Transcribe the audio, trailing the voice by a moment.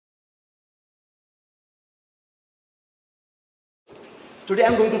Today I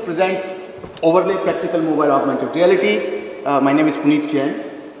am going to present Overlay Practical Mobile Augmented Reality. My name is Puneet Jain,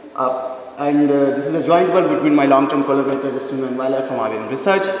 and this is a joint work between my long-term collaborator Justin Manwala from IBM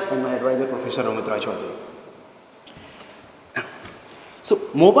Research and my advisor Professor Amit Rai Chaudhary. So,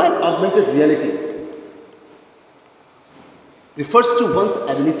 mobile augmented reality refers to one's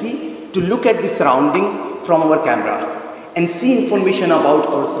ability to look at the surrounding from our camera and see information about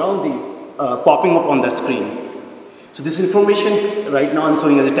our surrounding popping up on the screen. So this information right now I'm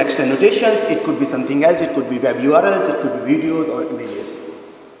showing as a text annotations. It could be something else. It could be web URLs. It could be videos or images.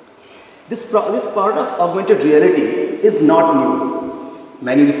 This part of augmented reality is not new.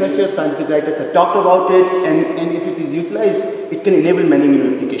 Many researchers, scientific writers have talked about it, and if it is utilized, it can enable many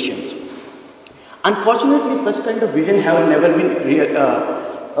new applications. Unfortunately, such kind of vision have never been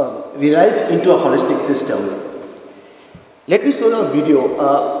realized into a holistic system. Let me show you a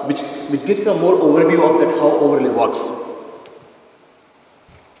video which gives a more overview of that how overlay works.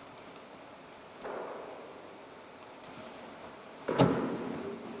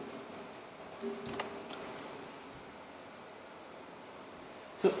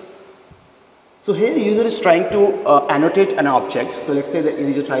 So here the user is trying to annotate an object. So let's say the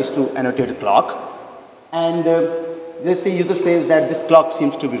user tries to annotate a clock, and let's say user says that this clock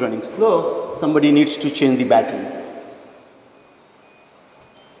seems to be running slow. Somebody needs to change the batteries.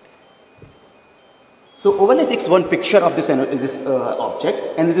 So overlay takes one picture of this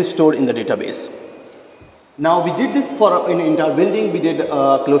object and this is stored in the database. Now we did this for in entire building. We did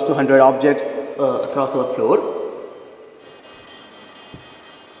close to 100 objects across our floor.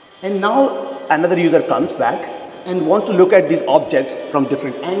 And now another user comes back and wants to look at these objects from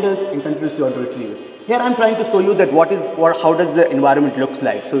different angles and continuously want to retrieve it. Here I am trying to show you that how does the environment looks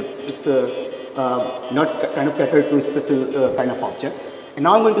like. So it's not kind of catered to special kind of objects. And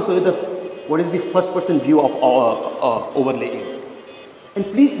now I'm going to show you what is the first person view of overlay is. And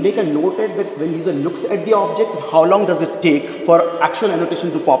please make a note that when user looks at the object, how long does it take for actual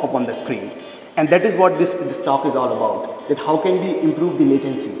annotation to pop up on the screen. And that is what this talk is all about, that how can we improve the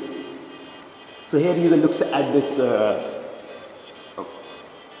latency. So here user looks at this,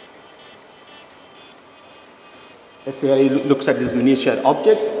 let's say he looks at these miniature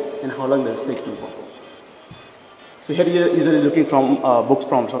objects and how long does it take to pop up. So here user is looking from books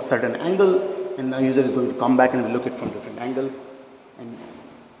from a certain angle, and the user is going to come back and look at from different angle, and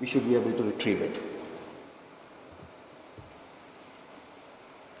we should be able to retrieve it.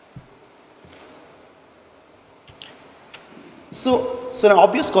 So an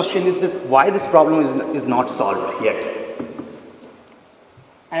obvious question is that why this problem is not solved yet.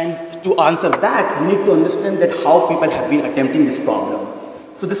 And to answer that, we need to understand that how people have been attempting this problem.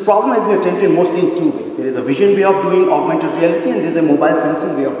 So this problem has been attempted mostly in two ways. There is a vision way of doing augmented reality and there is a mobile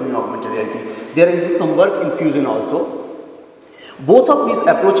sensing way of doing augmented reality. There is some work in fusion also. Both of these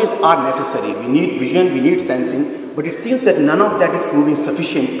approaches are necessary. We need vision, we need sensing, but it seems that none of that is proving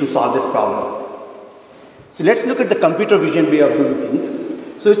sufficient to solve this problem. So let's look at the computer vision way of doing things.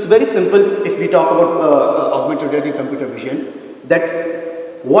 So it's very simple if we talk about augmented reality computer vision,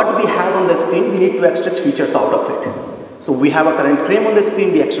 that what we have on the screen, we need to extract features out of it. So we have a current frame on the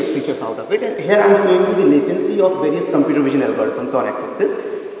screen, we extract features out of it, and here I am showing you the latency of various computer vision algorithms on x-axis.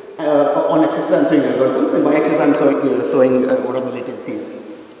 On x-axis I am showing algorithms, and y-axis I am showing what are the latencies.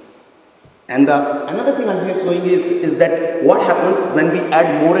 And another thing I am here showing is that what happens when we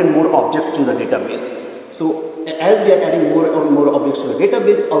add more and more objects to the database. So as we are adding more and more objects to the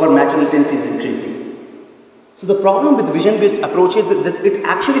database, our match latency is increasing. So the problem with vision-based approaches is that it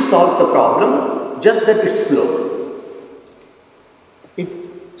actually solves the problem, just that it's slow.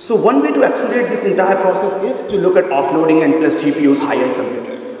 So one way to accelerate this entire process is to look at offloading and plus GPUs high-end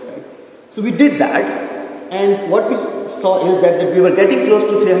computers. Right? So we did that, and what we saw is that we were getting close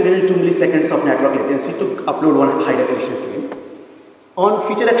to 302 milliseconds of network latency to upload one high-definition frame. On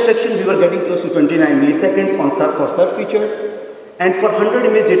feature extraction, we were getting close to 29 milliseconds on for surf features, and for 100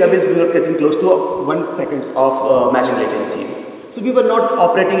 image database, we were getting close to 1 second of matching latency. So we were not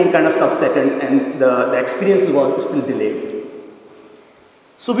operating in kind of sub-second, and the experience was still delayed.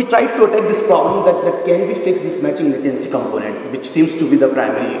 So we tried to attack this problem that can we fix this matching latency component, which seems to be the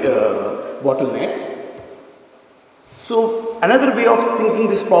primary bottleneck. So another way of thinking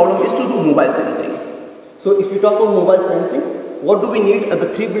this problem is to do mobile sensing. So if you talk about mobile sensing, what do we need?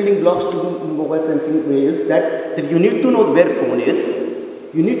 The three building blocks to do mobile sensing way is that you need to know where phone is,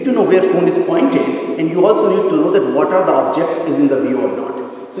 you need to know where phone is pointed, and you also need to know that what are the object is in the view or not.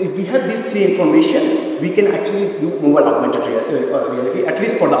 So if we have these three information, we can actually do mobile augmented reality, at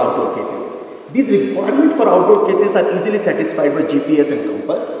least for the outdoor cases. These requirements for outdoor cases are easily satisfied by GPS and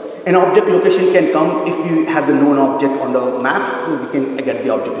compass. An object location can come if you have the known object on the maps, so we can get the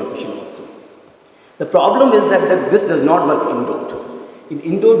object location also. The problem is that this does not work indoor. In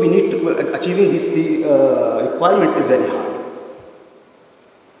indoor, we need to, achieving these three requirements is very hard.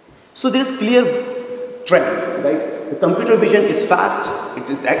 So there is clear trend, right? The computer vision is fast, it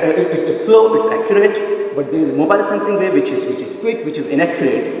is slow, it's accurate, but there is mobile sensing way which is quick, which is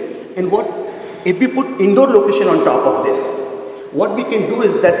inaccurate. And what if we put indoor location on top of this? What we can do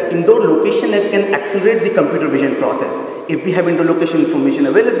is that indoor location can accelerate the computer vision process. If we have indoor location information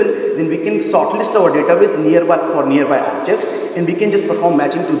available, then we can shortlist our database nearby objects, and we can just perform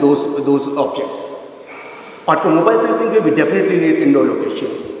matching to those objects. Or for mobile sensing, we definitely need indoor location.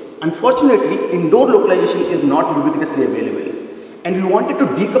 Unfortunately, indoor localization is not ubiquitously available. And we wanted to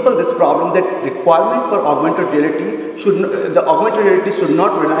decouple this problem that requirement for augmented reality the augmented reality should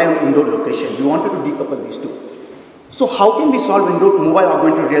not rely on indoor location. We wanted to decouple these two. So how can we solve mobile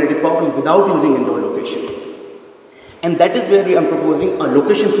augmented reality problem without using indoor location? And that is where I'm proposing a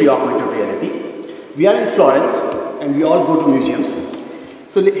location-free augmented reality. We are in Florence and we all go to museums.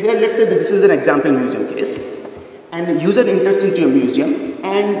 So here let's say that this is an example museum case. And the user enters into a museum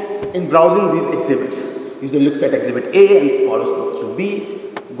and in browsing these exhibits, user looks at exhibit A and follows through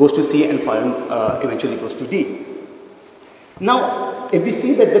B, goes to C and eventually goes to D. Now, if we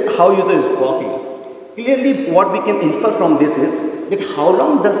see that how user is walking, clearly what we can infer from this is that how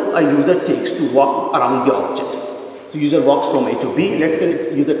long does a user takes to walk around the objects. So user walks from A to B, let's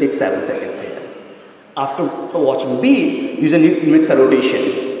say user takes 7 seconds here. After watching B, user makes a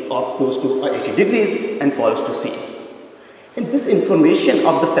rotation of close to 80 degrees and follows to C. And this information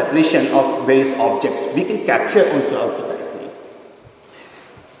of the separation of various objects we can capture on cloud precisely.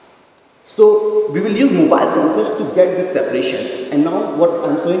 So we will use mobile sensors to get these separations. And now what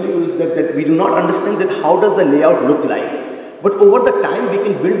I'm showing you is that we do not understand that how does the layout look like. But over the time we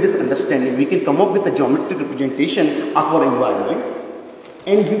can build this understanding. We can come up with a geometric representation of our environment.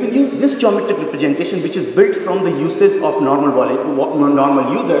 And we will use this geometric representation which is built from the usage of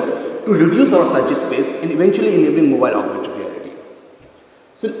normal users to reduce our search space and eventually enabling mobile augmented reality.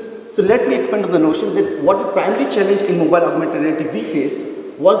 So let me expand on the notion that what the primary challenge in mobile augmented reality we faced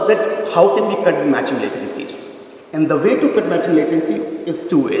was that how can we cut the matching latencies. And the way to cut matching latency is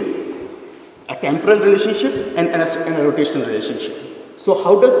two ways, a temporal relationship and a rotational relationship. So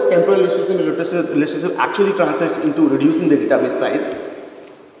how does temporal relationship and rotational relationship actually translates into reducing the database size?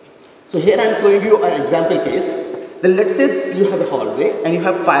 So here I am showing you an example case. Then let's say you have a hallway and you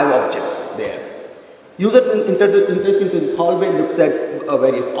have 5 objects there. Users enters into this hallway, looks at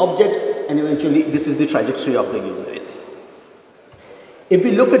various objects, and eventually this is the trajectory of the user is. If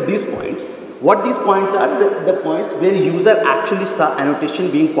we look at these points, what these points are, the points where user actually saw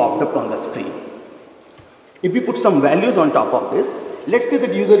annotation being popped up on the screen. If we put some values on top of this, let's say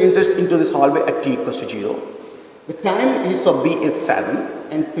that user enters into this hallway at t equals to 0. The time is of B is 7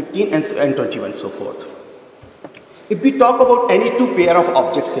 and 15 and 21 so forth. If we talk about any two pair of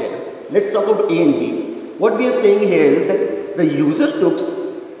objects here, let's talk about A and B. What we are saying here is that the user took,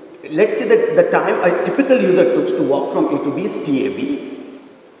 let's say that the time a typical user took to walk from A to B is TAB.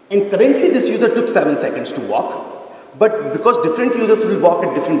 And currently this user took 7 seconds to walk. But because different users will walk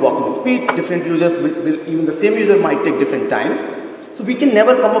at different walking speed, different users even the same user might take different time. So we can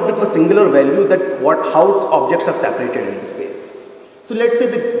never come up with a singular value that how objects are separated in the space. So let's say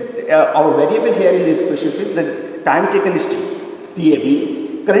that our variable here in this equation is that time taken is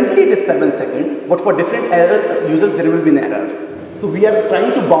TAB. Currently it is 7 seconds, but for different users there will be an error. So we are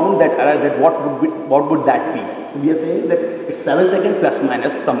trying to bound that error, that what would that be? So we are saying that it's 7 seconds plus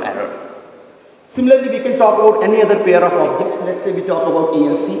minus some error. Similarly, we can talk about any other pair of objects. Let's say we talk about A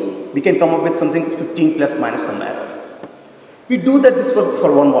and C. We can come up with something 15 plus minus some error. We do that this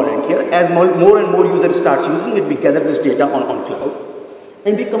for one volunteer. As more and more users starts using it, we gather this data on cloud,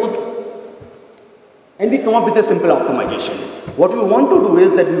 and we come up with a simple optimization. What we want to do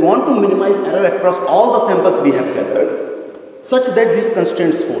is that we want to minimize error across all the samples we have gathered, such that these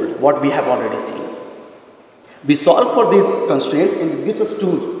constraints hold what we have already seen. We solve for these constraints, and it gives us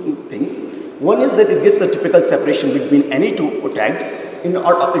two things. One is that it gives a typical separation between any two tags. It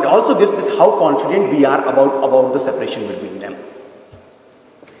also gives that how confident we are about the separation between them.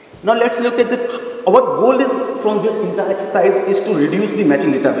 Now let's look at that. Our goal is from this entire exercise is to reduce the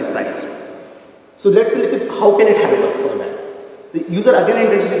matching database size. So let's look at how can it help us for that. The user again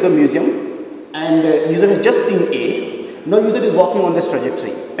enters into the museum and user has just seen A. Now user is walking on this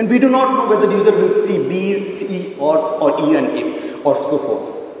trajectory and we do not know whether the user will see B, C or E and A or so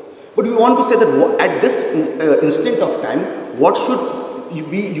forth. But we want to say that at this instant of time, what should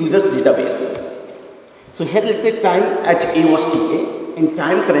be user's database. So here let's say time at A was TA and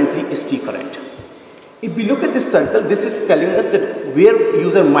time currently is T current. If we look at this circle, this is telling us that where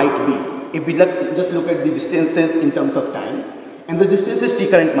user might be. If we just look at the distances in terms of time, and the distance is T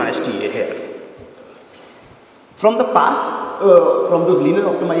current minus TA here. From the past, from those linear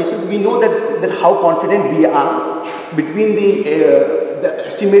optimizations, we know that how confident we are between the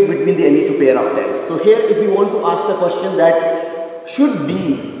estimate between the any two pair of tags. So here, if we want to ask the question that should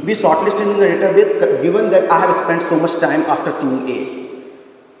B be shortlisted in the database, given that I have spent so much time after seeing A.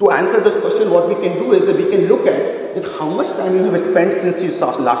 To answer this question, what we can do is that we can look at that how much time you have spent since you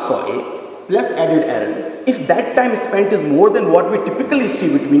last saw A, plus added error. If that time spent is more than what we typically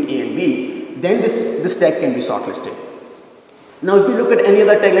see between A and B, then this tag can be shortlisted. Now if we look at any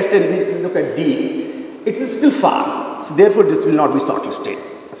other tag, let's say we look at D, it is still far, so therefore this will not be shortlisted.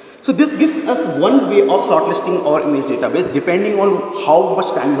 So this gives us one way of shortlisting our image database depending on how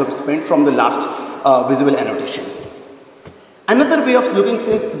much time you have spent from the last visible annotation. Another way of looking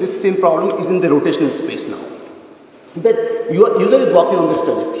at this same problem is in the rotational space now. That your user is walking on this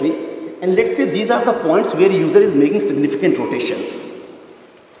trajectory, and let's say these are the points where user is making significant rotations.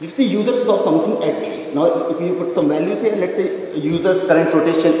 Let's say user saw something at A. Now if you put some values here, let's say user's current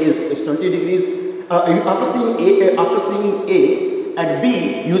rotation is 20 degrees. After seeing A at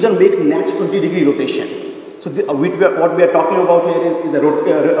B, user makes next 20-degree rotation. So what we are talking about here is a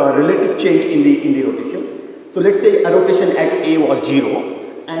relative change in the rotation. So let's say a rotation at A was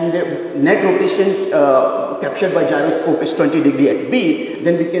 0 and net rotation captured by gyroscope is 20 degree at B,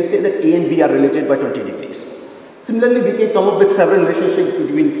 then we can say that A and B are related by 20 degrees. Similarly, we can come up with several relationships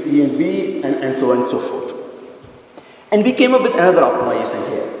between C and B and so on and so forth. And we came up with another optimization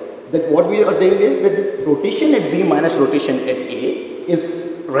here. That what we are doing is that rotation at B minus rotation at A is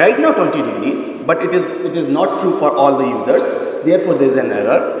right now 20 degrees, but it is not true for all the users. Therefore, there is an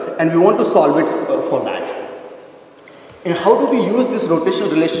error, and we want to solve it for that. And how do we use this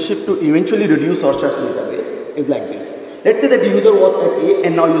rotational relationship to eventually reduce our stress database? Is like this. Let's say that the user was at A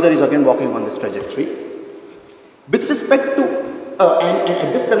and now user is again walking on this trajectory. With respect to, and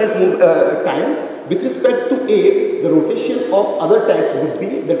at this current time, with respect to A, the rotation of other tags would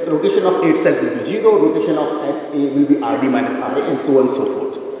be, the rotation of A itself will be 0, rotation of at A will be RD minus RA and so on and so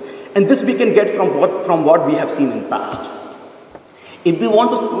forth. And this we can get from what we have seen in past. If we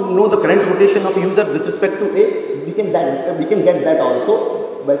want to know the current rotation of user with respect to A, we can get that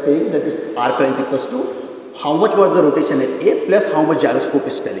also by saying that this R current equals to how much was the rotation at A plus how much gyroscope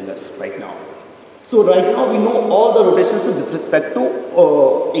is telling us right now. So right now we know all the rotations with respect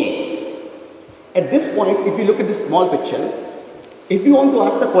to A. At this point, if you look at this small picture, if you want to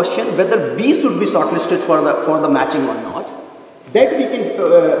ask the question whether B should be shortlisted for the matching or not, that we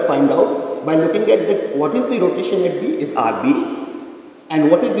can find out by looking at that what is the rotation at B is RB. And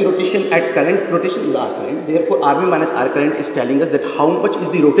what is the rotation at current rotation is R current. Therefore, RB minus R current is telling us that how much is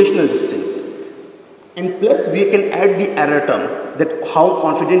the rotational distance. And plus we can add the error term, that how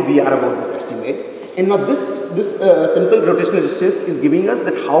confident we are about this estimate. And now this simple rotational distance is giving us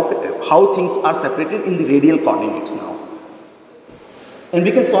that how things are separated in the radial coordinates now. And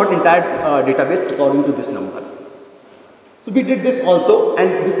we can sort entire database according to this number. So we did this also, and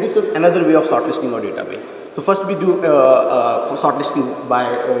this gives us another way of shortlisting our database. So first we do for shortlisting by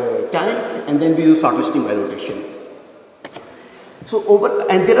time, and then we do shortlisting by rotation. So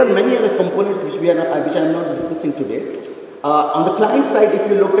and there are many other components which I am not discussing today. On the client side, if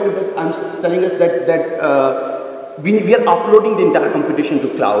you look at that, I'm telling us that we are offloading the entire computation to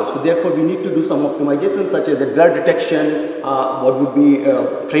cloud. So therefore, we need to do some optimization such as the blur detection, what would be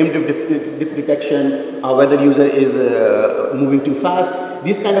frame diff detection, whether user is moving too fast.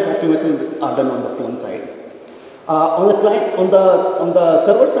 These kind of optimizations are done on the phone side. On the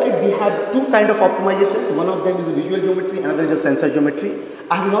server side, we have two kind of optimizations. One of them is visual geometry, another is sensor geometry.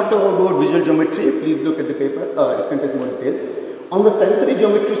 I have not talked about visual geometry. Please look at the paper. It contains more details. On the sensory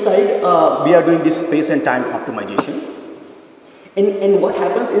geometry side, we are doing this space and time optimizations. And what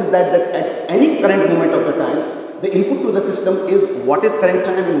happens is that at any current moment of the time, the input to the system is what is current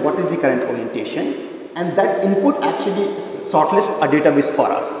time and what is the current orientation. And that input actually shortlists a database for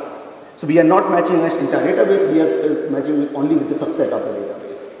us. So we are not matching an entire database, we are matching only with the subset of the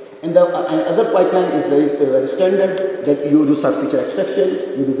database. And the other pipeline is very standard, that you do sub-feature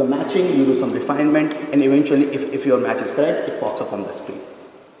extraction, you do the matching, you do some refinement, and eventually if your match is correct, it pops up on the screen.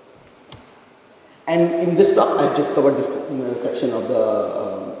 And in this talk, I've just covered this section of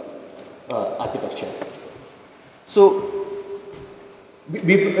the architecture. So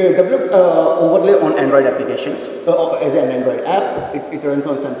we developed overlay on Android applications as an Android app. It runs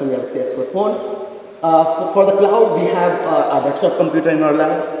on Samsung Galaxy S4 phone. For the cloud, we have a desktop computer in our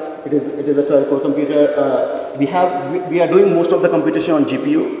lab. It is a 12-core computer. We are doing most of the computation on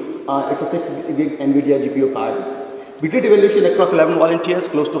GPU. It's a 6 gig NVIDIA GPU card. We did evaluation across 11 volunteers,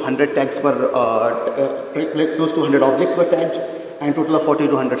 close to 100 tags per, close to 100 objects were tagged, and total of 40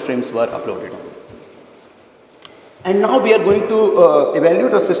 to 100 frames were uploaded. And now we are going to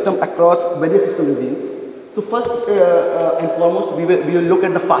evaluate a system across various system regimes. So first and foremost, we will look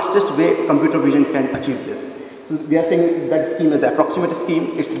at the fastest way computer vision can achieve this. So we are saying that scheme is approximate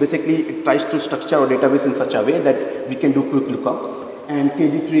scheme. It's basically, it tries to structure our database in such a way that we can do quick lookups. And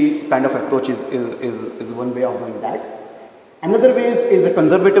KD tree kind of approach is one way of doing that. Another way is a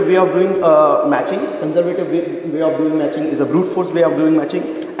conservative way of doing matching. Conservative way of doing matching is a brute force way of doing matching,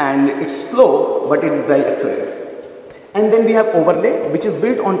 and it's slow, but it is very accurate. And then we have overlay, which is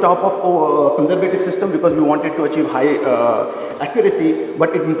built on top of conservative system because we wanted to achieve high accuracy,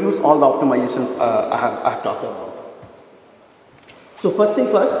 but it includes all the optimizations I have talked about. So first thing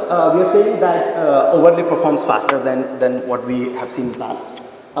first, we are saying that overlay performs faster than what we have seen in the past.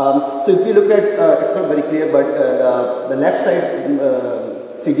 So if you look at, it's not very clear, but the left side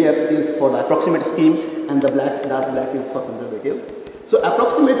CDF is for the approximate scheme, and the dark black is for conservative. So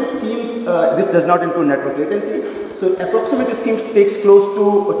approximate schemes, this does not include network latency. So approximate schemes takes close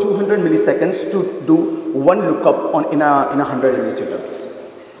to 200 milliseconds to do one lookup in a 100 image database.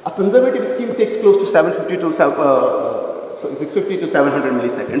 A conservative scheme takes close to 650 to 700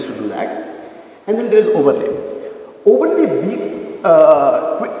 milliseconds to do that. And then there is overlay. Overlay beats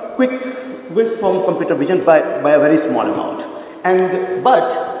quick wins from computer vision by a very small amount.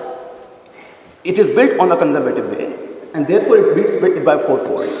 But it is built on a conservative way, and therefore it beats it by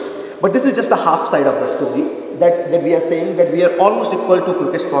 4-fold. But this is just a half side of the story, that we are saying that we are almost equal to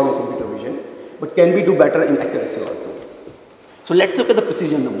quickest form of computer vision, but can we do better in accuracy also? So let's look at the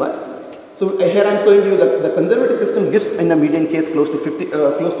precision number. So here I am showing you that the conservative system gives in a median case close to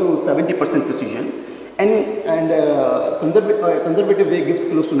 70% precision, and conservative way gives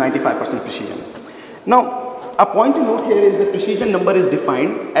close to 95% precision. Now, a point to note here is the precision number is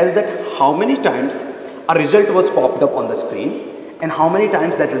defined as that how many times a result was popped up on the screen and how many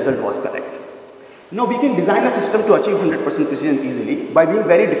times that result was correct. Now we can design a system to achieve 100% precision easily by being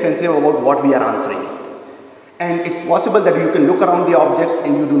very defensive about what we are answering. And it's possible that you can look around the objects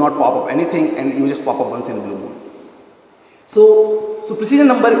and you do not pop up anything, and you just pop up once in a blue moon. So precision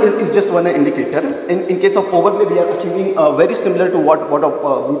number is just one indicator. In case of overlay, we are achieving very similar to what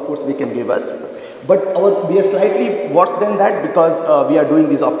brute force we can give us. But we are slightly worse than that because we are doing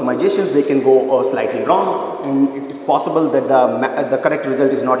these optimizations. They can go slightly wrong, and it's possible that the correct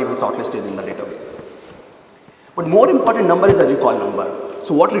result is not even shortlisted in the database. But more important number is the recall number.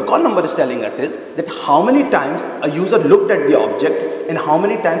 So what recall number is telling us is that how many times a user looked at the object and how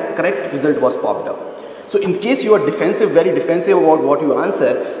many times correct result was popped up. So in case you are defensive, very defensive about what you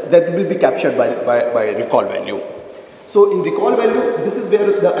answer, that will be captured by recall value. So in recall value, this is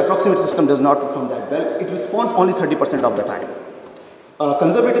where the approximate system does not perform that well. It responds only 30% of the time.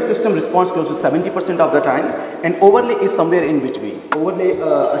 Conservative system responds close to 70% of the time, and overlay is somewhere in between. Overlay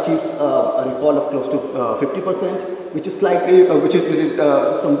achieves a recall of close to 50%, which is slightly, sits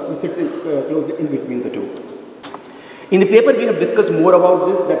close in between the two. In the paper, we have discussed more about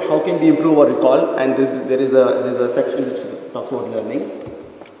this, that how can we improve our recall, and there's a section which talks about learning.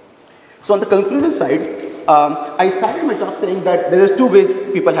 So on the conclusion side, I started my talk saying that there is two ways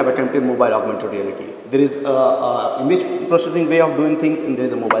people have attempted mobile augmented reality. There is image processing way of doing things, and there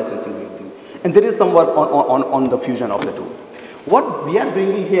is a mobile sensing way of doing things. And there is some work on the fusion of the two. What we are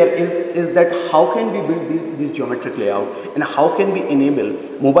bringing here is that how can we build this geometric layout, and how can we enable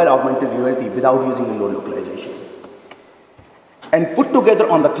mobile augmented reality without using a load localization. And put together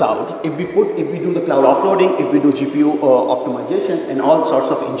on the cloud, if we do the cloud offloading, if we do GPU optimization and all sorts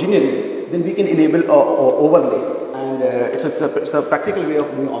of engineering, then we can enable overlay, and it's a practical way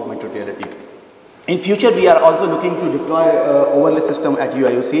of doing augmented reality. In future, we are also looking to deploy overlay system at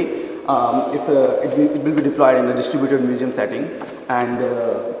UIUC. It will be deployed in the distributed museum settings. And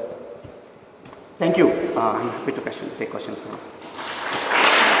thank you. I'm happy to take questions now.